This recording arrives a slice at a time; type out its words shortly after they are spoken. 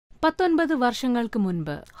19 വർഷങ്ങൾക്ക്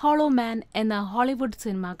മുൻപ് ഹോളോ മാൻ എന്ന ഹോളിവുഡ്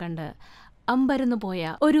സിനിമ കണ്ട്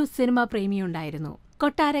അമ്പരന്നുപോയ ഒരു സിനിമാ പ്രേമിയുണ്ടായിരുന്നു.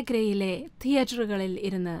 കൊട്ടാരക്കരയിലെ തിയേറ്ററുകളിൽ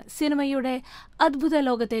ഇരുന്ന് സിനിമയുടെ അദ്ഭുത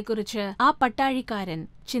ലോകത്തെക്കുറിച്ച് ആ പട്ടാഴിക്കാരൻ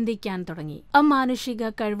ചിന്തിക്കാൻ തുടങ്ങി. അമാനുഷിക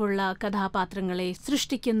കഴിവുള്ള കഥാപാത്രങ്ങളെ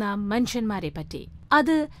സൃഷ്ടിക്കുന്ന മനുഷ്യന്മാരെപ്പറ്റി,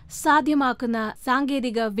 അത് സാധ്യമാക്കുന്ന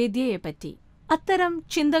സാങ്കേതിക വിദ്യയെപ്പറ്റി. അത്തരം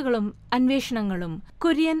ചിന്തകളും അന്വേഷണങ്ങളും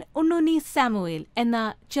കുര്യൻ ഉണ്ണുണ്ണി സാമുവേൽ എന്ന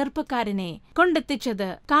ചെറുപ്പക്കാരനെ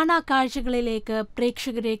കൊണ്ടെത്തിച്ചത് കാണാക്കാഴ്ചകളിലേക്ക്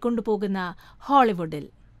പ്രേക്ഷകരെ കൊണ്ടുപോകുന്ന ഹോളിവുഡിൽ.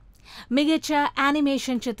 മികച്ച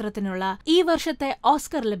ആനിമേഷൻ ചിത്രത്തിനുള്ള ഈ വർഷത്തെ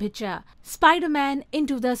ഓസ്കർ ലഭിച്ച സ്പൈഡർമാൻ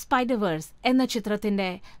ഇൻടു ദ സ്പൈഡർവേഴ്സ് എന്ന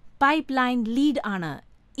ചിത്രത്തിന്റെ പൈപ്പ് ലൈൻ ലീഡ് ആണ്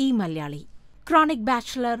ഈ മലയാളി. ക്രോണിക്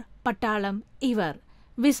ബാച്ചിലർ, പട്ടാളം, ഇവർ,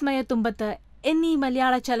 വിസ്മയത്തുമ്പത്ത് എന്നീ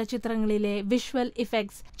മലയാള ചലച്ചിത്രങ്ങളിലെ വിഷ്വൽ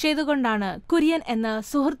ഇഫക്ട്സ് ചെയ്തുകൊണ്ടാണ് കുര്യൻ എന്ന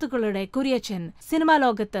സുഹൃത്തുക്കളുടെ കുര്യച്ചൻ സിനിമാ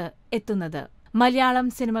ലോകത്ത് എത്തുന്നത്. മലയാളം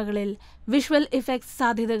സിനിമകളിൽ വിഷ്വൽ ഇഫക്ട്സ്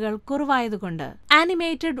സാധ്യതകൾ കുറവായതുകൊണ്ട്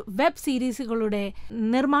ആനിമേറ്റഡ് വെബ് സീരീസുകളുടെ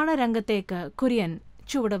നിർമ്മാണ രംഗത്തേക്ക് Kurian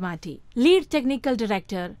ചുവടുമാറ്റി. Lead technical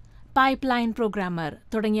director, pipe line programmer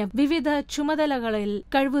തുടങ്ങിയ വിവിധ ചുമതലകളിൽ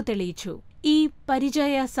കഴിവ് തെളിയിച്ചു. ഈ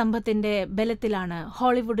പരിചയ സമ്പത്തിന്റെ ബലത്തിലാണ്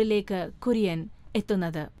ഹോളിവുഡിലേക്ക് കുര്യൻ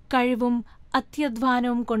എത്തുന്നത്. കഴിവും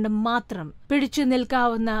അത്യധ്വാനവും കൊണ്ട് മാത്രം പിടിച്ചു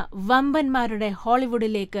നിൽക്കാവുന്ന വമ്പന്മാരുടെ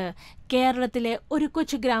ഹോളിവുഡിലേക്ക് കേരളത്തിലെ ഒരു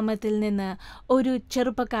കൊച്ചു ഗ്രാമത്തിൽ നിന്ന് ഒരു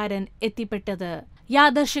ചെറുപ്പക്കാരൻ എത്തിപ്പെട്ടത്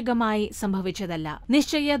യാദർശികമായി സംഭവിച്ചതല്ല.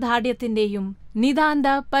 നിശ്ചയദാർഢ്യത്തിന്റെയും നിതാന്ത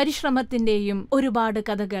പരിശ്രമത്തിന്റെയും ഒരുപാട്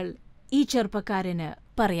കഥകൾ ഈ ചെറുപ്പക്കാരന്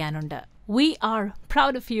പറയാനുണ്ട്. We are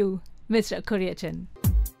proud of you, Mr. Kuriachan.